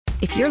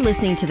If you're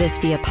listening to this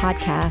via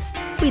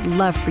podcast, we'd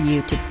love for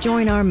you to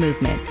join our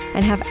movement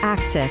and have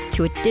access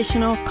to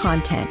additional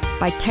content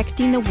by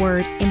texting the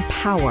word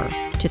EMPOWER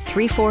to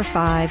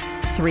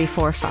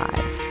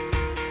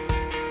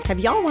 345-345. Have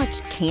y'all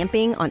watched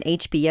Camping on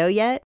HBO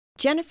yet?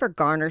 Jennifer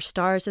Garner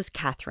stars as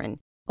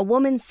Catherine, a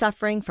woman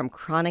suffering from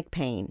chronic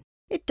pain.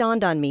 It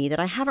dawned on me that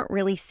I haven't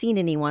really seen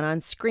anyone on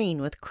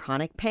screen with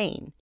chronic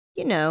pain.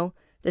 You know,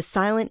 the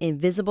silent,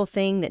 invisible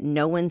thing that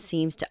no one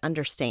seems to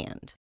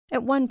understand.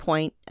 At one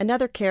point,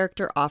 another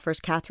character offers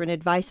Catherine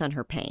advice on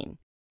her pain,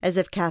 as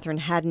if Catherine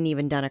hadn't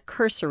even done a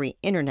cursory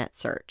internet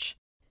search.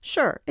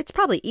 Sure, it's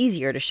probably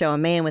easier to show a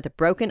man with a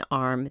broken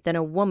arm than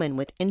a woman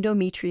with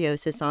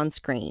endometriosis on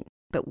screen,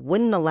 but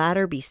wouldn't the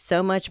latter be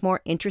so much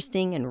more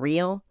interesting and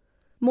real?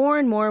 More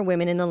and more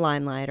women in the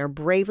limelight are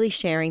bravely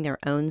sharing their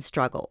own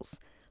struggles,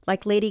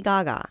 like Lady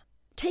Gaga.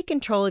 Take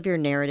control of your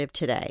narrative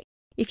today.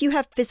 If you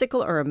have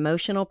physical or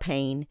emotional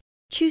pain,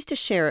 choose to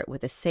share it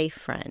with a safe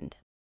friend.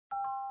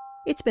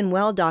 It's been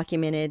well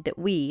documented that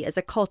we, as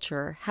a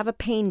culture, have a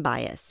pain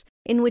bias,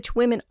 in which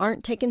women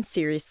aren't taken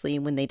seriously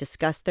when they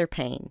discuss their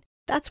pain.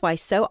 That's why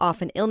so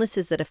often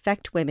illnesses that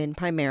affect women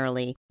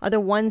primarily are the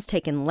ones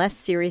taken less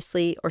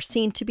seriously or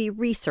seen to be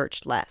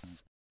researched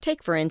less.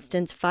 Take, for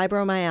instance,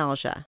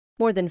 fibromyalgia.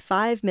 More than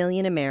 5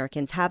 million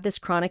Americans have this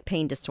chronic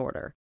pain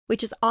disorder,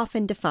 which is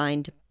often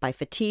defined by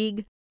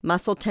fatigue,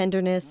 muscle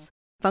tenderness,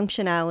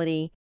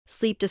 functionality,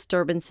 sleep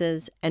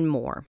disturbances, and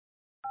more.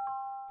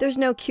 There's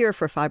no cure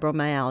for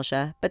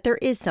fibromyalgia, but there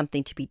is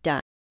something to be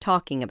done,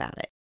 talking about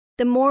it.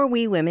 The more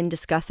we women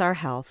discuss our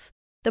health,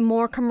 the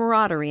more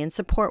camaraderie and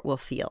support we'll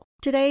feel.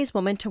 Today's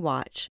Woman to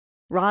Watch,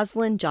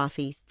 Rosalind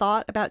Joffe,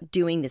 thought about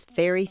doing this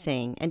very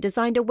thing and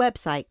designed a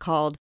website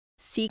called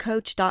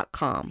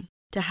ccoach.com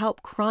to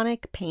help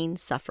chronic pain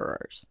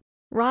sufferers.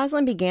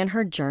 Rosalind began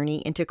her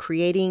journey into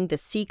creating the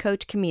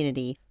C-Coach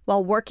community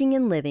while working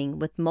and living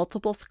with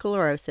multiple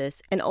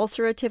sclerosis and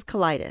ulcerative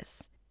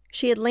colitis.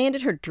 She had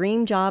landed her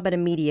dream job at a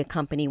media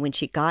company when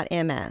she got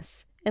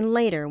MS, and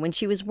later, when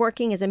she was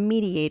working as a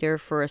mediator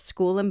for a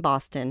school in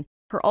Boston,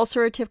 her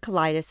ulcerative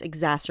colitis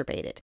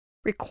exacerbated,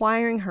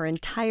 requiring her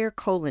entire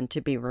colon to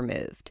be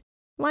removed.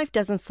 Life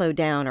doesn't slow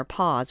down or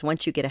pause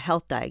once you get a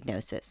health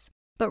diagnosis,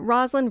 but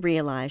Rosalind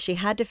realized she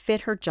had to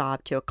fit her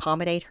job to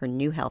accommodate her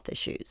new health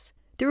issues.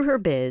 Through her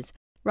biz,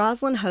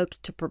 Rosalind hopes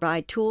to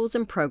provide tools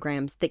and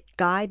programs that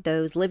guide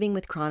those living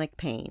with chronic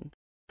pain.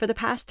 For the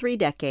past 3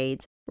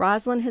 decades,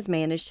 Rosalind has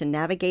managed to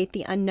navigate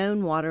the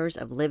unknown waters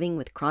of living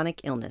with chronic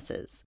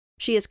illnesses.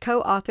 She has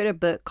co-authored a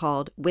book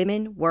called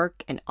Women,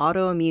 Work, and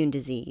Autoimmune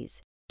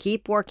Disease.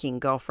 Keep working,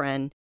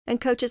 girlfriend,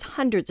 and coaches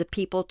hundreds of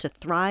people to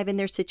thrive in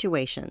their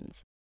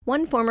situations.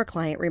 One former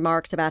client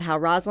remarks about how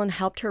Rosalind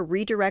helped her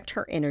redirect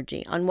her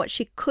energy on what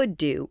she could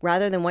do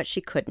rather than what she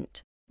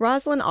couldn't.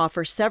 Rosalind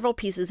offers several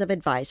pieces of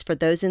advice for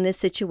those in this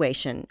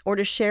situation or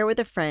to share with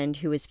a friend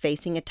who is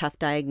facing a tough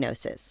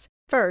diagnosis.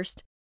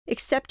 First,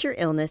 accept your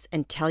illness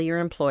and tell your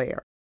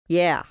employer.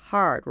 Yeah,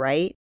 hard,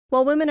 right?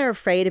 While women are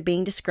afraid of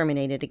being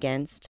discriminated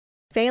against,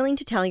 failing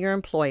to tell your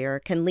employer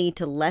can lead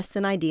to less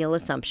than ideal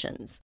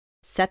assumptions.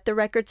 Set the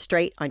record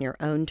straight on your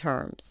own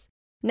terms.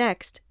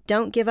 Next,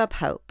 don't give up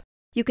hope.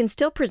 You can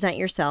still present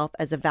yourself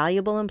as a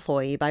valuable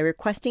employee by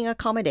requesting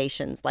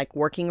accommodations like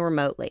working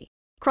remotely.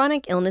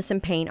 Chronic illness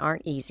and pain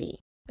aren't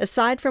easy.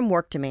 Aside from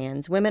work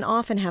demands, women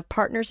often have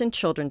partners and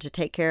children to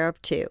take care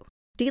of too.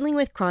 Dealing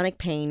with chronic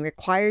pain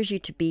requires you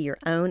to be your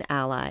own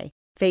ally,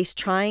 face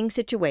trying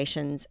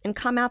situations, and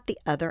come out the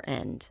other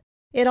end.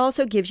 It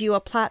also gives you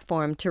a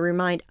platform to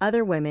remind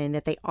other women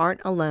that they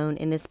aren't alone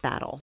in this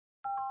battle.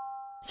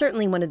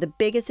 Certainly one of the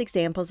biggest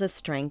examples of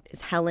strength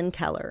is Helen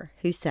Keller,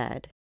 who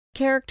said,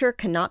 "Character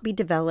cannot be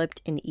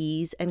developed in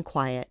ease and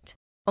quiet.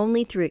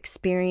 Only through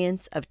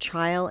experience of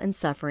trial and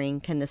suffering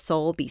can the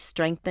soul be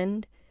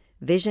strengthened,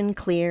 vision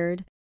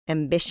cleared,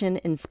 ambition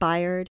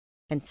inspired,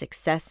 and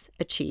success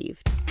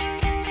achieved."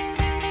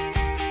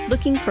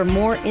 Looking for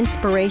more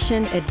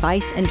inspiration,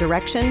 advice, and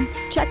direction?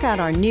 Check out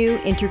our new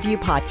interview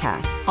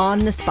podcast, On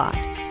the Spot,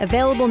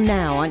 available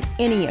now on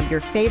any of your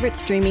favorite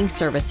streaming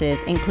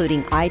services,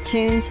 including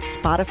iTunes,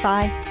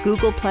 Spotify,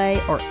 Google Play,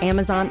 or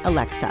Amazon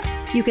Alexa.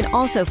 You can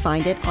also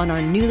find it on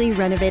our newly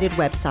renovated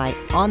website,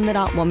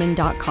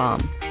 onthedotwoman.com.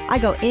 I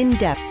go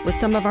in-depth with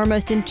some of our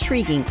most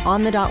intriguing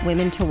on-the-dot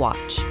women to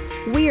watch.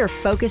 We are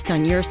focused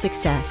on your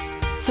success,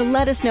 so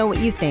let us know what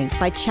you think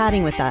by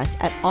chatting with us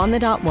at On the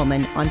Dot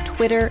Woman on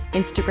Twitter,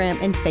 Instagram,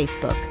 and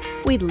Facebook.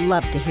 We'd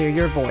love to hear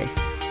your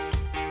voice.